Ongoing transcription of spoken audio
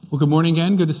Well, good morning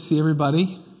again. Good to see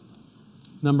everybody.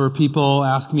 A number of people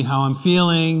ask me how I'm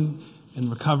feeling and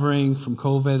recovering from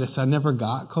COVID. I said I never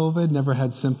got COVID, never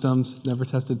had symptoms, never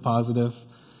tested positive,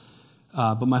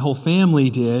 but my whole family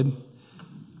did.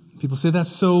 People say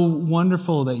that's so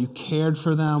wonderful that you cared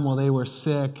for them while they were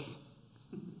sick.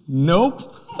 Nope.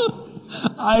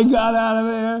 I got out of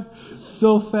there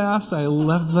so fast. I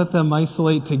let them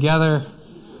isolate together.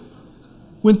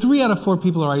 When 3 out of 4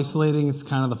 people are isolating, it's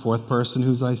kind of the fourth person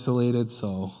who's isolated,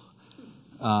 so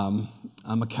I'm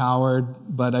a coward,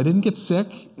 but I didn't get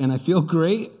sick, and I feel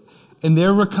great, and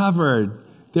they're recovered.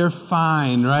 They're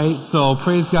fine, right? So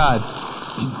praise God.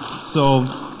 So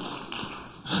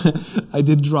I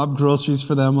did drop groceries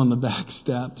for them on the back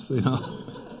steps,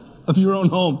 of your own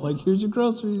home. Like, here's your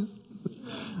groceries.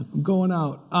 I'm going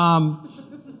out. I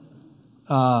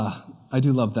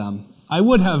do love them. I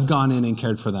would have gone in and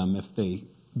cared for them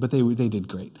but they did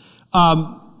great.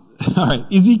 All right,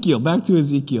 Ezekiel. Back to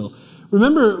Ezekiel.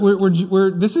 Remember,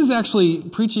 this is actually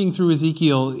preaching through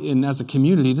Ezekiel as a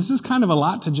community. This is kind of a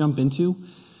lot to jump into.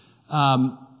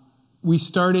 We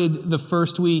started the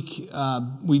first week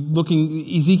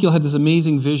Ezekiel had this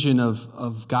amazing vision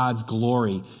of God's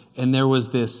glory, and there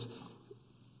was this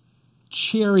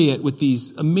chariot with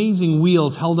these amazing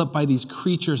wheels held up by these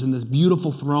creatures and this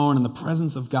beautiful throne and the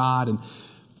presence of God.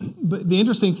 But the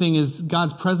interesting thing is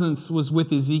God's presence was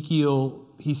with Ezekiel.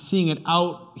 He's seeing it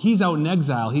out. He's out in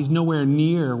exile. He's nowhere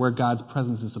near where God's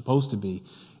presence is supposed to be.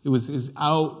 It was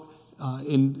out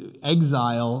in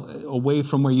exile, away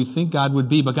from where you think God would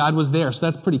be, but God was there. So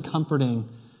that's pretty comforting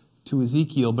to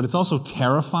Ezekiel. But it's also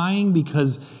terrifying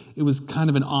because it was kind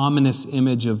of an ominous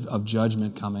image of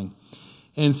judgment coming.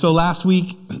 And so last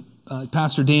week,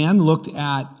 Pastor Dan looked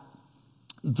at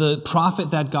the prophet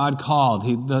that God called,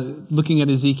 looking at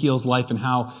Ezekiel's life and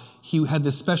how he had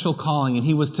this special calling, and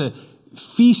he was to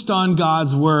feast on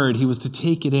God's word. He was to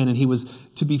take it in, and he was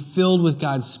to be filled with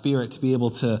God's Spirit to be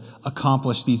able to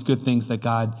accomplish these good things that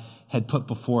God had put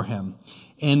before him.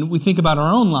 And we think about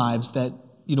our own lives that,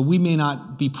 we may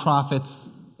not be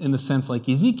prophets in the sense like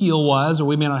Ezekiel was, or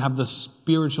we may not have the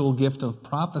spiritual gift of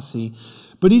prophecy,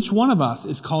 but each one of us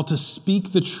is called to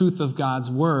speak the truth of God's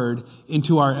word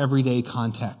into our everyday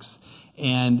context.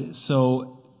 And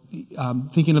so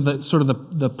thinking of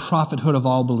the prophethood of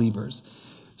all believers.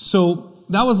 So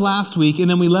that was last week, and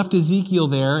then we left Ezekiel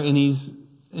there, and he's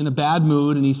in a bad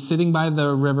mood, and he's sitting by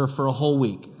the river for a whole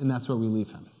week, and that's where we leave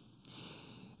him.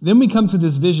 Then we come to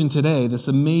this vision today, this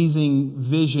amazing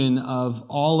vision of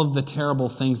all of the terrible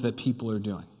things that people are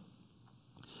doing.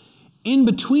 In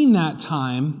between that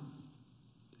time,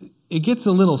 it gets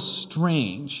a little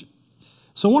strange.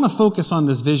 So I want to focus on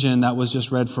this vision that was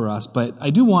just read for us, but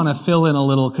I do want to fill in a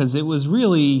little because it was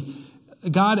really,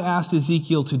 God asked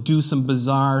Ezekiel to do some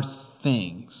bizarre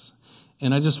things.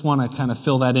 And I just want to kind of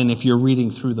fill that in if you're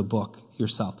reading through the book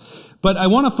yourself. But I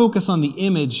want to focus on the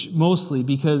image mostly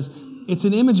because it's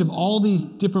an image of all these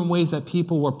different ways that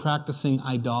people were practicing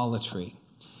idolatry.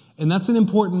 And that's an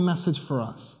important message for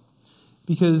us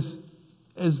because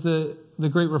as the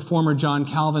great reformer John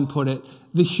Calvin put it,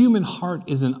 the human heart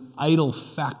is an idol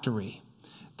factory.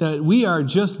 That we are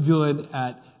just good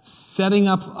at setting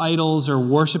up idols or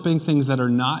worshiping things that are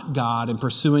not God and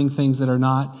pursuing things that are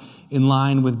not in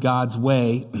line with God's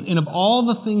way. And of all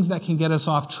the things that can get us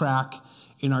off track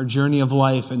in our journey of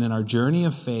life and in our journey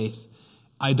of faith,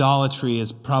 idolatry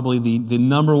is probably the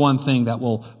number one thing that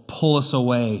will pull us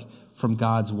away from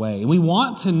God's way. And we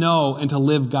want to know and to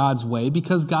live God's way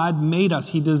because God made us.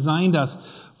 He designed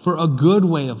us for a good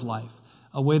way of life,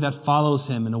 a way that follows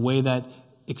him and a way that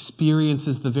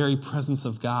experiences the very presence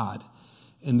of God.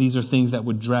 And these are things that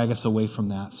would drag us away from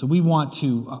that. So we want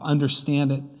to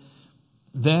understand it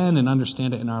then and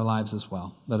understand it in our lives as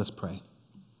well. Let us pray.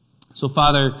 So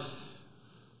Father,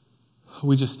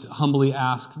 we just humbly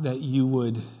ask that you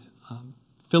would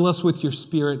fill us with your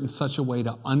Spirit in such a way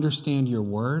to understand your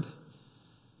word,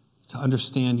 to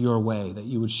understand your way, that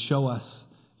you would show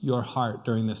us your heart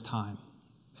during this time,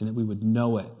 and that we would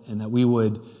know it, and that we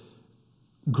would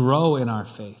grow in our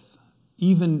faith,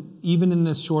 even in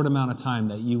this short amount of time,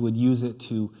 that you would use it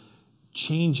to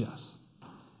change us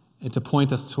and to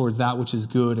point us towards that which is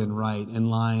good and right, in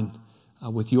line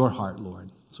with your heart, Lord.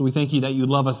 So we thank you that you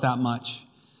love us that much,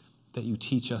 that you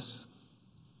teach us,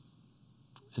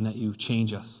 and that you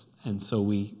change us. And so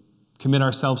we commit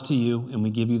ourselves to you, and we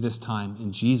give you this time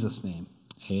in Jesus' name.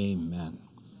 Amen.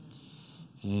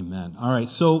 Amen. All right,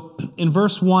 so in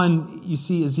verse 1, you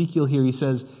see Ezekiel here. He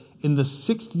says, in the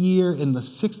 6th year, in the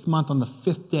 6th month, on the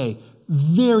 5th day,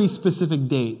 very specific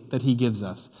date that he gives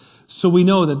us. So we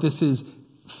know that this is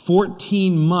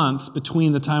 14 months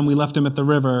between the time we left him at the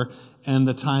river and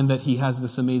the time that he has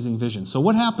this amazing vision. So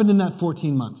what happened in that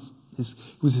 14 months? It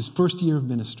was his first year of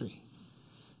ministry.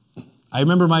 I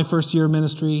remember my first year of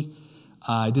ministry.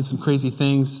 I did some crazy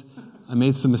things. I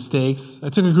made some mistakes. I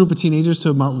took a group of teenagers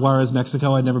to Juarez,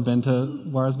 Mexico. I'd never been to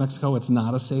Juarez, Mexico. It's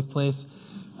not a safe place.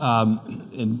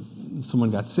 And someone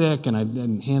got sick, and I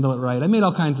didn't handle it right. I made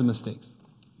all kinds of mistakes.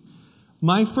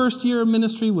 My first year of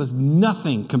ministry was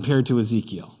nothing compared to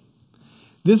Ezekiel.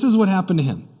 This is what happened to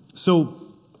him. So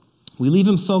we leave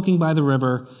him sulking by the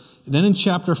river. Then in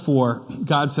chapter 4,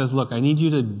 God says, look, I need you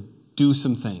to do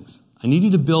some things. I need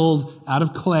you to build out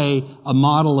of clay a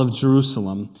model of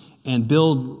Jerusalem and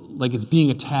build like it's being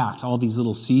attacked, all these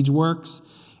little siege works.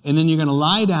 And then you're going to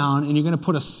lie down and you're going to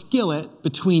put a skillet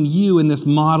between you and this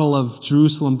model of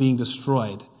Jerusalem being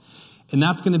destroyed. And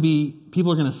that's going to be,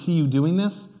 people are going to see you doing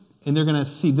this, and they're going to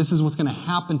see this is what's going to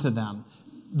happen to them.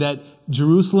 That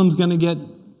Jerusalem's going to get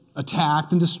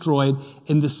attacked and destroyed,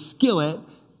 and the skillet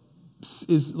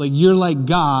is like you're like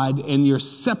God and you're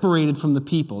separated from the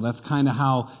people. That's kind of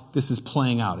how this is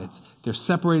playing out. They're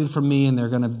separated from me and they're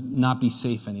going to not be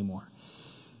safe anymore.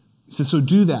 So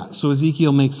do that. So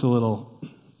Ezekiel makes the little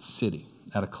city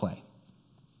out of clay.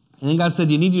 And then God said,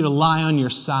 you need you to lie on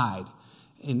your side.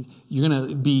 And you're going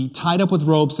to be tied up with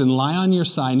ropes and lie on your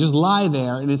side and just lie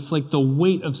there. And it's like the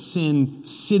weight of sin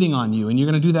sitting on you. And you're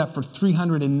going to do that for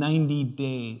 390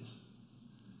 days.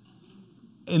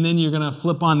 And then you're going to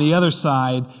flip on the other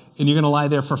side and you're going to lie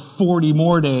there for 40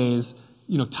 more days,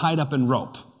 tied up in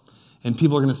rope. And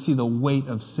people are going to see the weight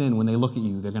of sin when they look at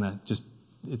you. They're going to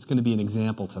it's going to be an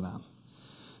example to them.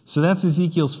 So that's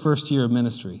Ezekiel's first year of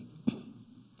ministry.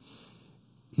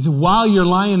 He said, while you're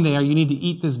lying there, you need to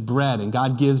eat this bread. And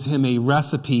God gives him a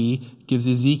recipe, gives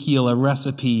Ezekiel a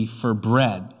recipe for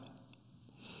bread.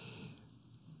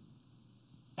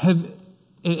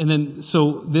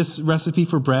 So this recipe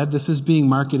for bread, this is being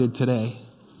marketed today.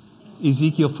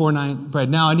 Ezekiel 4:9 bread.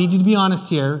 Now, I need you to be honest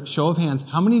here. Show of hands.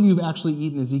 How many of you have actually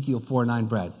eaten Ezekiel 4:9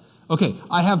 bread? Okay,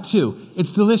 I have too.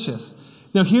 It's delicious.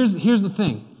 Now, here's the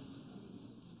thing.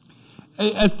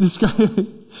 As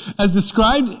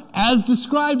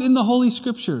described in the Holy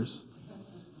Scriptures,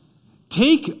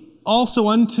 take also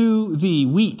unto thee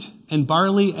wheat and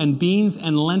barley and beans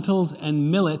and lentils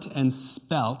and millet and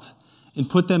spelt, and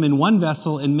put them in one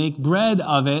vessel and make bread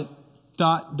of it, ...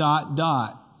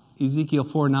 Ezekiel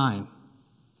 4:9.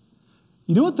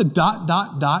 You know what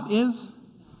the ... is?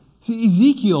 See,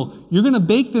 Ezekiel, you're going to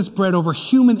bake this bread over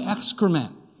human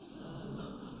excrement.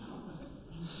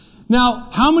 Now,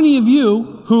 how many of you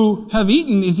who have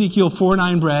eaten Ezekiel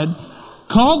 4:9 bread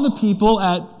called the people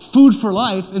at Food for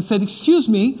Life and said, excuse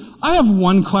me, I have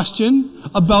one question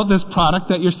about this product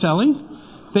that you're selling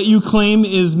that you claim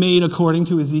is made according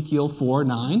to Ezekiel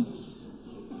 4:9?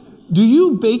 Do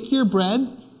you bake your bread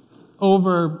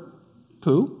over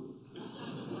poo?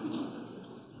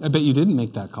 I bet you didn't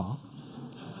make that call.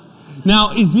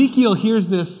 Now, Ezekiel hears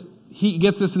this. He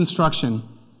gets this instruction.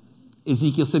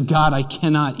 Ezekiel said, God, I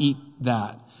cannot eat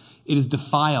that. It is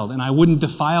defiled, and I wouldn't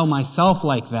defile myself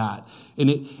like that.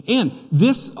 And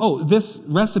this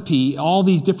recipe, all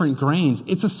these different grains,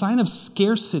 it's a sign of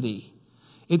scarcity.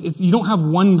 You don't have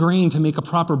one grain to make a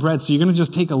proper bread, so you're going to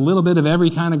just take a little bit of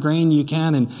every kind of grain you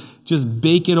can and just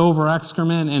bake it over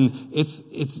excrement, and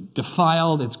it's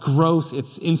defiled, it's gross,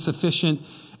 it's insufficient,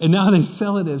 and now they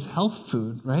sell it as health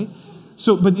food, right?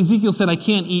 But Ezekiel said, I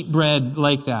can't eat bread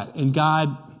like that, and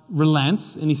God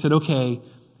relents, and he said, okay,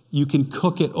 you can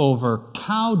cook it over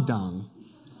cow dung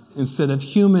instead of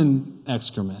human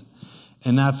excrement,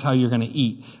 and that's how you're going to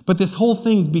eat. But this whole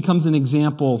thing becomes an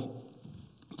example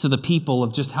to the people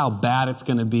of just how bad it's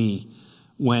going to be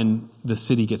when the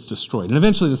city gets destroyed. And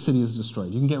eventually the city is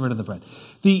destroyed. You can get rid of the bread.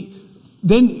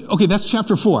 That's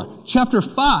chapter 4. Chapter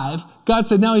 5, God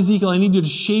said, now Ezekiel, I need you to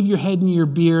shave your head and your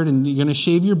beard, and you're going to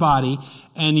shave your body,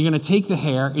 and you're going to take the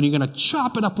hair, and you're going to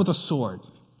chop it up with a sword,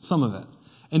 some of it,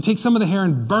 and take some of the hair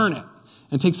and burn it,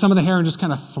 and take some of the hair and just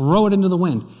kind of throw it into the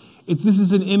wind. This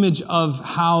is an image of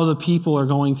how the people are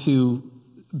going to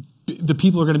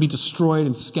be destroyed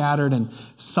and scattered and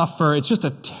suffer. It's just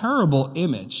a terrible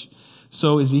image.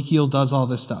 So Ezekiel does all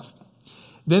this stuff.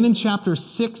 Then in chapter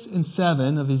 6 and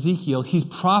 7 of Ezekiel, he's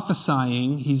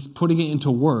prophesying, he's putting it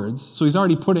into words. So he's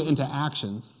already put it into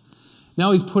actions.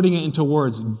 Now he's putting it into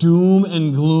words. Doom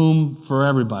and gloom for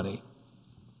everybody.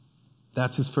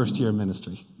 That's his first year of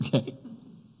ministry. Okay.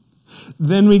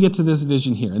 Then we get to this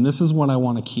vision here, and this is what I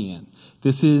want to key in.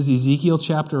 This is Ezekiel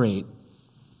chapter 8.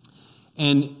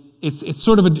 And it's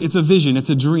a vision, it's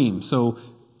a dream. So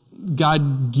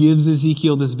God gives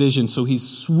Ezekiel this vision. So he's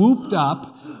swooped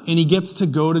up and he gets to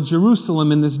go to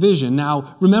Jerusalem in this vision.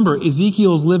 Now, remember,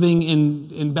 Ezekiel's living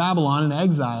in Babylon in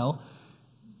exile.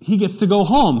 He gets to go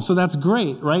home, so that's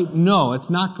great, right? No, it's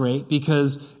not great,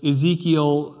 because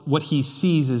Ezekiel, what he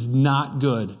sees is not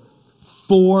good.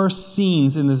 4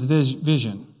 scenes in this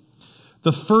vision.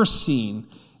 The first scene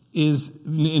is,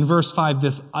 in verse 5,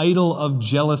 this idol of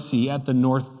jealousy at the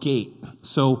north gate.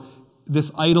 So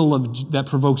this idol that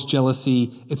provokes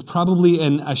jealousy, it's probably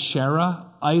an Asherah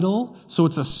idol, so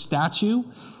it's a statue.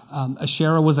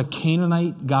 Asherah was a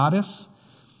Canaanite goddess.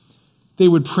 They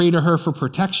would pray to her for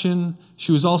protection.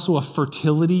 She was also a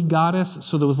fertility goddess,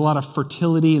 so there was a lot of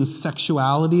fertility and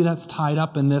sexuality that's tied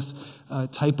up in this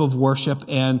type of worship.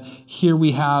 And here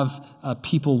we have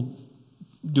people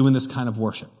doing this kind of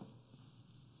worship.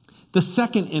 The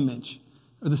second image,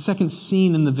 or the second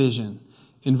scene in the vision,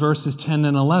 in verses 10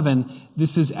 and 11,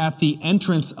 this is at the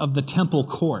entrance of the temple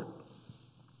court.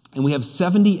 And we have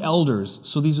 70 elders,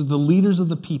 so these are the leaders of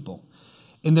the people.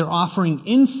 And they're offering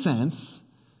incense,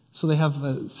 so they have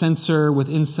a censer with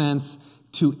incense,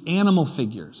 to animal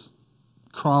figures,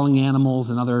 crawling animals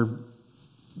and other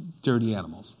dirty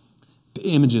animals,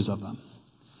 images of them.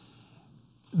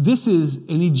 This is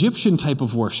an Egyptian type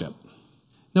of worship.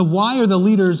 Now, why are the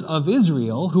leaders of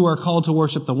Israel, who are called to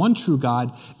worship the one true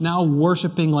God, now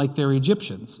worshiping like they're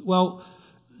Egyptians? Well,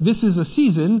 this is a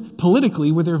season,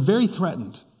 politically, where they're very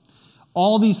threatened.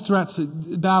 All these threats,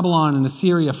 Babylon and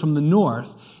Assyria from the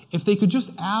north, if they could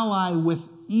just ally with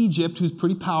Egypt, who's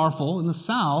pretty powerful in the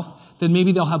south, then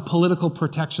maybe they'll have political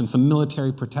protection, some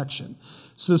military protection.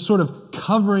 So they're sort of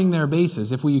covering their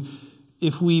bases. If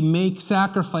we make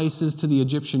sacrifices to the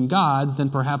Egyptian gods, then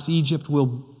perhaps Egypt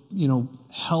will,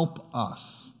 help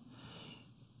us.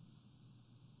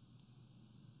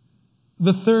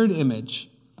 The third image,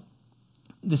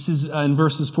 this is in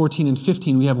verses 14 and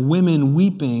 15. We have women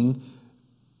weeping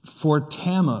for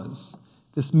Tammuz,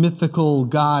 this mythical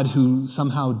god who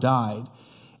somehow died.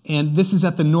 And this is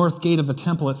at the north gate of the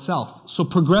temple itself. So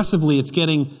progressively, it's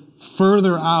getting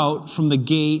further out from the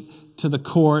gate to the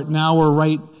court. Now we're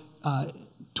right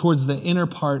towards the inner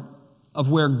part of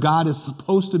where God is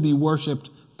supposed to be worshipped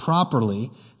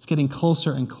properly. It's getting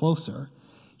closer and closer.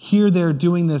 Here they're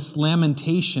doing this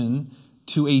lamentation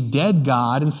to a dead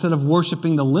God instead of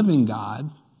worshiping the living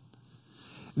God.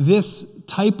 This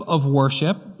type of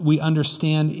worship, we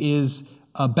understand, is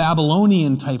a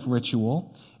Babylonian type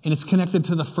ritual, and it's connected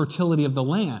to the fertility of the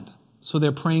land. So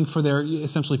they're praying for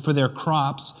essentially for their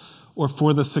crops or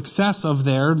for the success of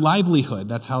their livelihood.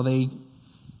 That's how they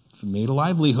made a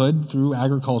livelihood, through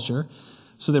agriculture.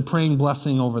 So they're praying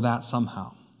blessing over that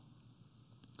somehow.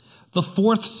 The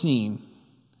fourth scene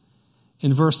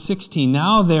in verse 16,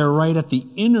 now they're right at the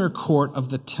inner court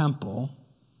of the temple.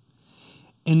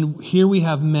 And here we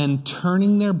have men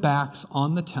turning their backs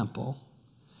on the temple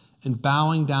and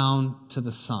bowing down to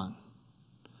the sun.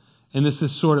 And this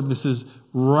is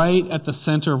right at the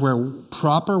center of where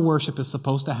proper worship is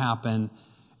supposed to happen.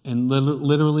 And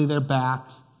literally their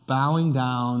backs bowing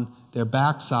down, their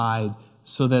backside,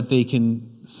 so that they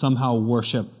can somehow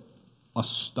worship a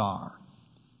star.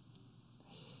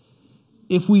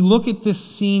 If we look at this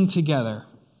scene together,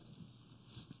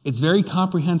 it's very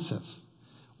comprehensive.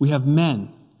 We have men,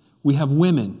 we have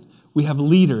women, we have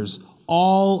leaders,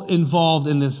 all involved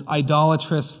in this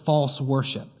idolatrous false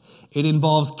worship. It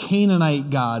involves Canaanite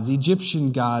gods,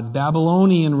 Egyptian gods,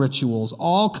 Babylonian rituals,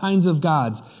 all kinds of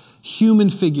gods, human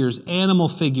figures, animal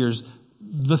figures,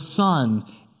 the sun.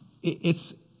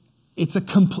 It's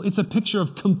a picture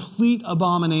of complete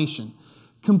abomination,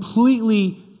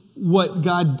 completely what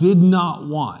God did not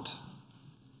want.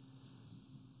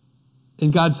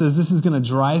 And God says, this is going to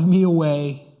drive me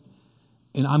away,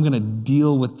 and I'm going to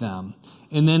deal with them.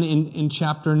 And then in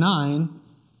chapter 9,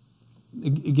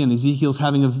 again, Ezekiel's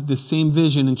having this same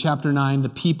vision. In chapter 9, the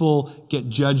people get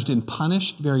judged and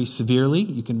punished very severely.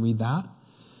 You can read that.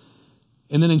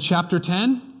 And then in chapter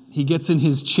 10, he gets in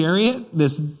his chariot,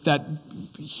 that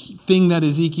thing that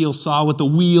Ezekiel saw with the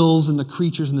wheels and the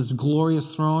creatures and this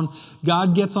glorious throne.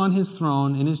 God gets on his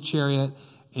throne in his chariot,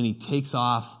 and he takes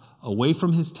off away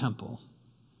from his temple.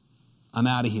 I'm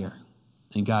out of here.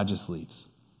 And God just leaves.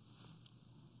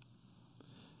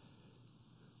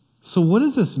 So what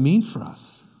does this mean for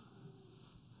us?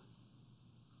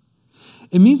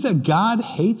 It means that God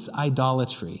hates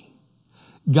idolatry.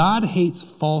 God hates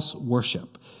false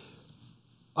worship.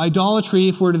 Idolatry,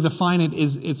 if we're to define it,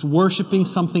 it's worshiping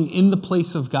something in the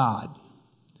place of God.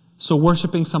 So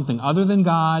worshiping something other than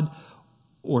God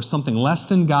or something less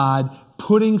than God,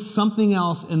 putting something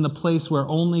else in the place where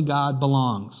only God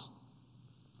belongs.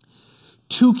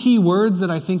 Two key words that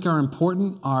I think are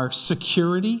important are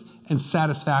security and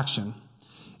satisfaction.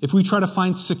 if we try to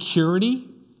find security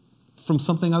from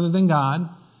something other than God,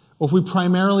 or if we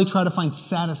primarily try to find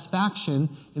satisfaction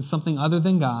in something other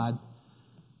than God,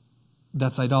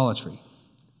 that's idolatry.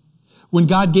 When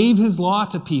God gave his law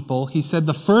to people, he said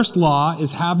the first law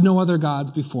is have no other gods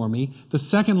before me. The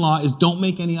second law is don't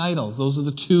make any idols. Those are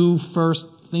the two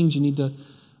first things you need to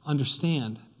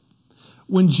understand.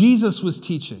 When Jesus was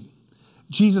teaching,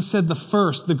 Jesus said the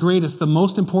first, the greatest, the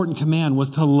most important command was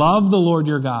to love the Lord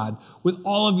your God with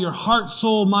all of your heart,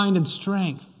 soul, mind, and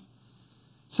strength.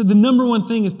 So the number one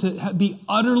thing is to be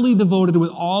utterly devoted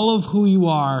with all of who you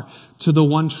are to the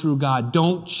one true God.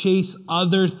 Don't chase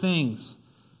other things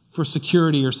for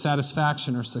security or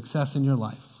satisfaction or success in your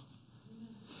life.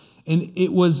 And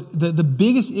it was the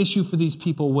biggest issue for these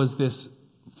people was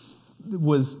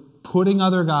putting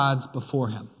other gods before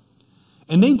him.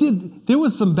 And there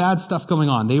was some bad stuff going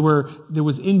on. There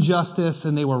was injustice,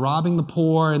 and they were robbing the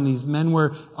poor, and these men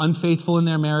were unfaithful in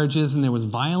their marriages, and there was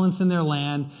violence in their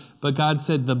land. But God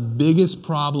said the biggest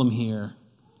problem here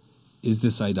is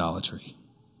this idolatry.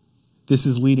 This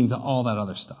is leading to all that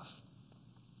other stuff.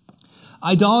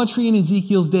 Idolatry in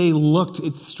Ezekiel's day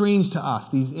it's strange to us,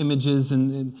 these images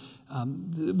and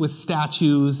with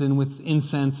statues and with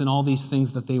incense and all these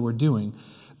things that they were doing.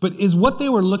 But is what they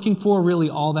were looking for really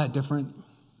all that different?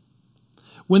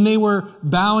 When they were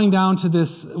bowing down to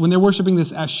this, when they're worshiping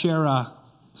this Asherah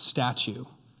statue,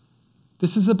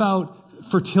 this is about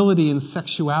fertility and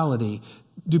sexuality.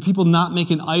 Do people not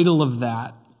make an idol of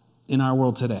that in our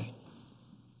world today?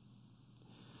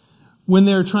 When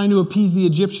they're trying to appease the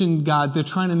Egyptian gods, they're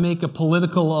trying to make a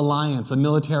political alliance, a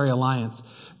military alliance.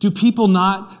 Do people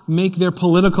not make their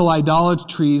political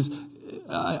idolatries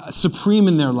supreme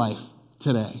in their life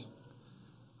today?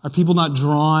 Are people not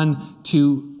drawn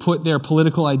to put their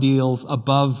political ideals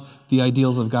above the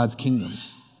ideals of God's kingdom?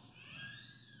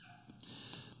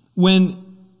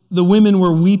 When the women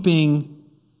were weeping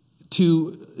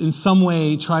to, in some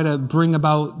way, try to bring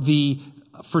about the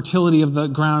fertility of the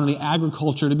ground and the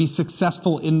agriculture to be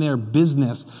successful in their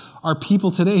business, are people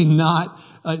today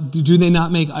do they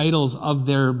not make idols of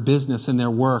their business and their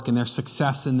work and their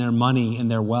success and their money and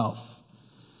their wealth?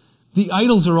 The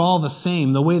idols are all the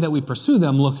same. The way that we pursue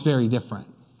them looks very different.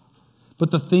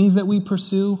 But the things that we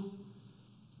pursue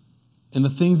and the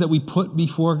things that we put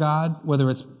before God, whether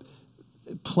it's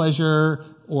pleasure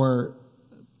or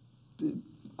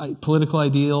political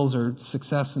ideals or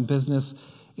success in business,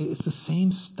 it's the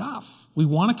same stuff. We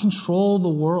want to control the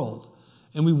world,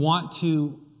 and we want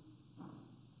to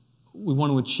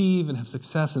achieve and have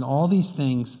success in all these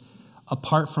things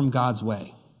apart from God's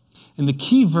way. And the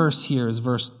key verse here is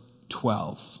verse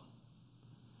 12.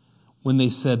 When they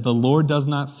said, "The Lord does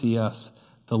not see us,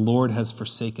 the Lord has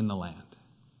forsaken the land."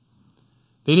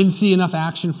 They didn't see enough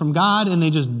action from God, and they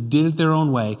just did it their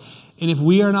own way. And if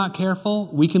we are not careful,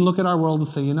 we can look at our world and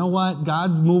say, you know what?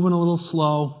 God's moving a little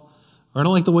slow, or I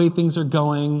don't like the way things are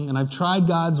going, and I've tried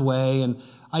God's way, and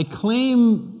I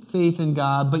claim faith in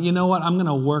God, but you know what? I'm going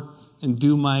to work and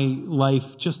do my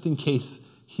life just in case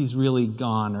he's really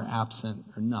gone or absent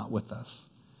or not with us.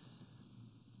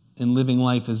 And living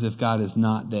life as if God is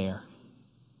not there.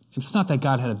 It's not that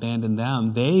God had abandoned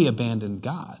them. They abandoned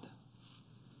God.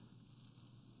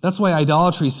 That's why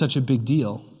idolatry is such a big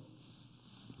deal.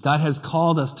 God has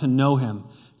called us to know him,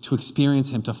 to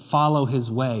experience him, to follow his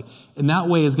way. And that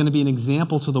way is going to be an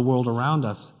example to the world around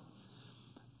us.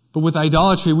 But with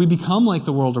idolatry, we become like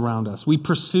the world around us. We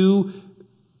pursue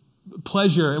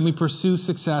pleasure, and we pursue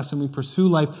success, and we pursue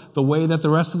life the way that the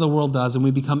rest of the world does, and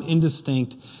we become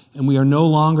indistinct, and we are no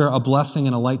longer a blessing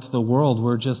and a light to the world.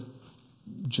 We're just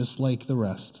like the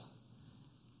rest.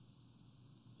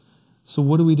 So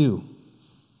what do we do?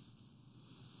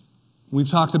 We've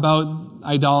talked about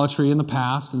idolatry in the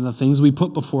past and the things we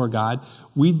put before God.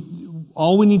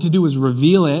 All we need to do is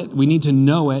reveal it, we need to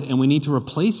know it, and we need to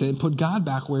replace it and put God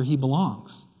back where he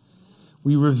belongs.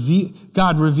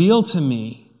 God, reveal to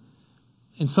me.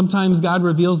 And sometimes God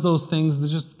reveals those things that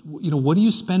just, what do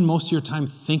you spend most of your time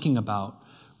thinking about?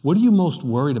 What are you most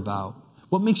worried about?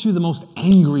 What makes you the most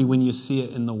angry when you see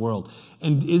it in the world?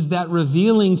 And is that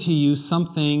revealing to you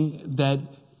something that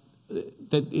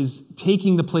is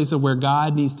taking the place of where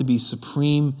God needs to be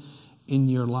supreme in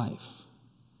your life?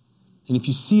 And if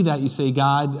you see that, you say,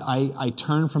 God, I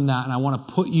turn from that and I want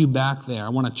to put you back there. I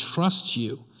want to trust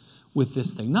you with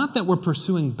this thing. Not that we're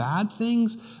pursuing bad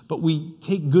things, but we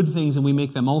take good things and we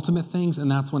make them ultimate things, and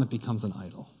that's when it becomes an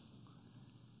idol.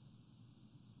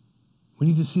 We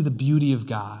need to see the beauty of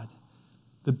God,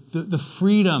 the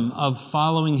freedom of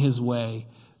following his way,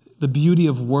 the beauty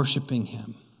of worshiping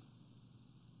him,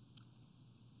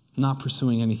 not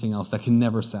pursuing anything else that can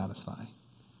never satisfy.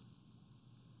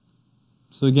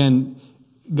 So again,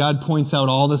 God points out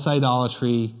all this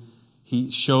idolatry.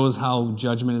 He shows how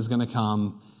judgment is going to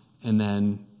come, and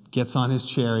then gets on his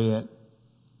chariot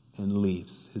and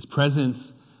leaves. His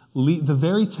presence, the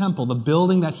very temple, the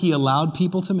building that he allowed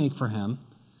people to make for him,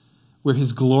 where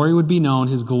his glory would be known,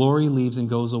 his glory leaves and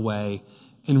goes away.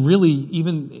 And really,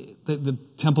 even the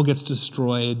temple gets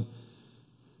destroyed.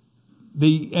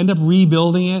 They end up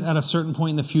rebuilding it at a certain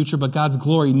point in the future, but God's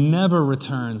glory never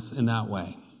returns in that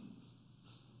way.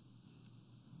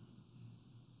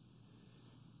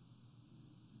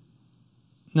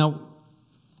 Now,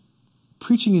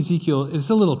 preaching Ezekiel is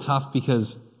a little tough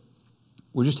because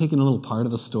we're just taking a little part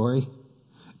of the story.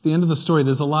 At the end of the story,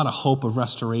 there's a lot of hope of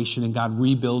restoration and God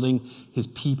rebuilding his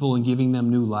people and giving them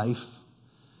new life.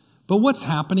 But what's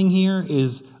happening here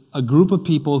is a group of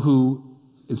people who,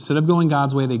 instead of going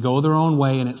God's way, they go their own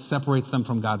way, and it separates them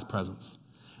from God's presence.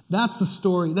 That's the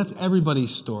story. That's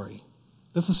everybody's story.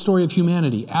 That's the story of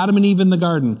humanity. Adam and Eve in the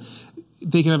garden.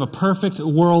 They can have a perfect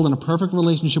world and a perfect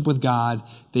relationship with God.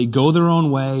 They go their own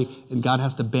way, and God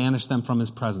has to banish them from his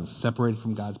presence, separated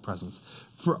from God's presence.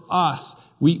 For us,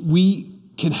 we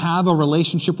can have a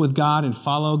relationship with God and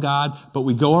follow God, but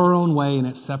we go our own way, and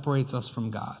it separates us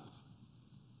from God.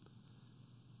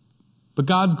 But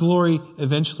God's glory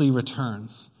eventually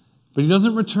returns. But he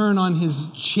doesn't return on his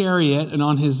chariot and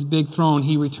on his big throne.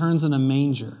 He returns in a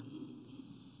manger.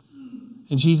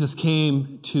 And Jesus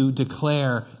came to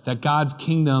declare that God's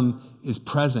kingdom is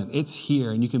present. It's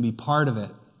here, and you can be part of it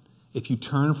if you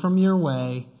turn from your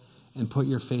way and put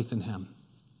your faith in him.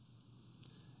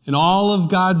 And all of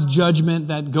God's judgment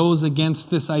that goes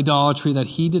against this idolatry that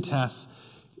he detests,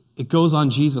 it goes on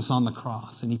Jesus on the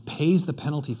cross. And he pays the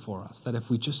penalty for us, that if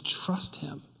we just trust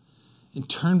him and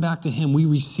turn back to him, we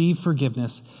receive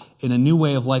forgiveness in a new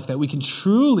way of life, that we can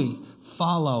truly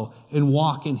follow and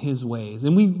walk in his ways.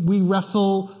 And we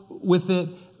wrestle with it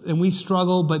and we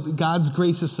struggle, but God's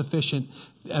grace is sufficient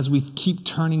as we keep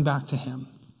turning back to him.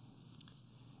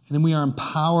 And then we are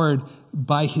empowered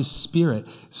by his Spirit.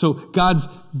 So God's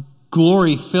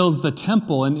glory fills the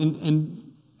temple,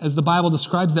 and as the Bible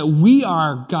describes, that we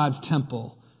are God's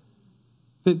temple.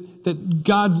 That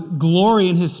God's glory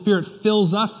and his Spirit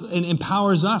fills us and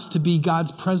empowers us to be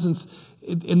God's presence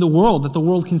in the world, that the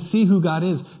world can see who God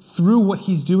is through what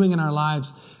he's doing in our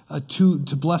lives to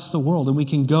bless the world. And we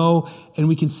can go and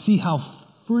we can see how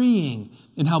freeing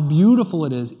and how beautiful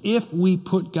it is if we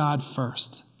put God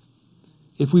first.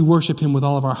 If we worship him with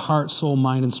all of our heart, soul,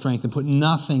 mind, and strength, and put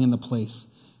nothing in the place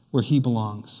where he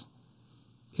belongs.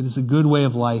 It is a good way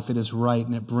of life. It is right,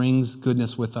 and it brings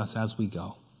goodness with us as we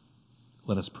go.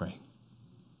 Let us pray.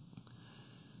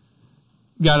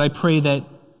 God, I pray that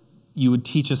you would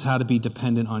teach us how to be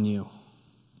dependent on you.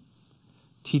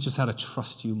 Teach us how to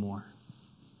trust you more.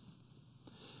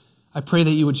 I pray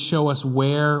that you would show us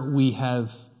where we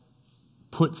have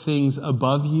put things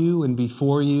above you and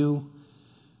before you,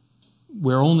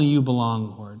 where only you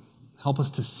belong, Lord. Help us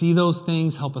to see those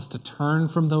things. Help us to turn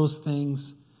from those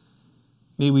things.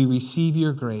 May we receive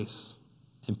your grace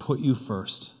and put you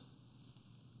first.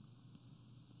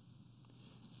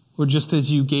 Lord, just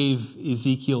as you gave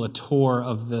Ezekiel a tour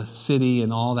of the city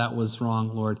and all that was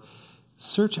wrong, Lord,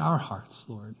 search our hearts,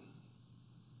 Lord.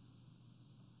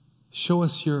 Show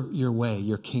us your way,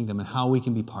 your kingdom, and how we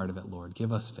can be part of it, Lord.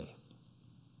 Give us faith.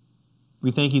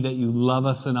 We thank you that you love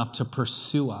us enough to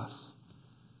pursue us,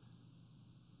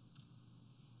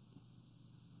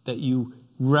 that you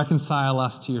reconcile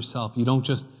us to yourself.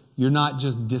 You're not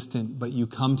just distant, but you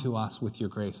come to us with your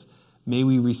grace. May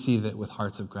we receive it with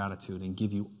hearts of gratitude and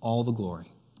give you all the glory.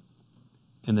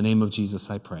 In the name of Jesus,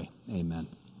 I pray. Amen.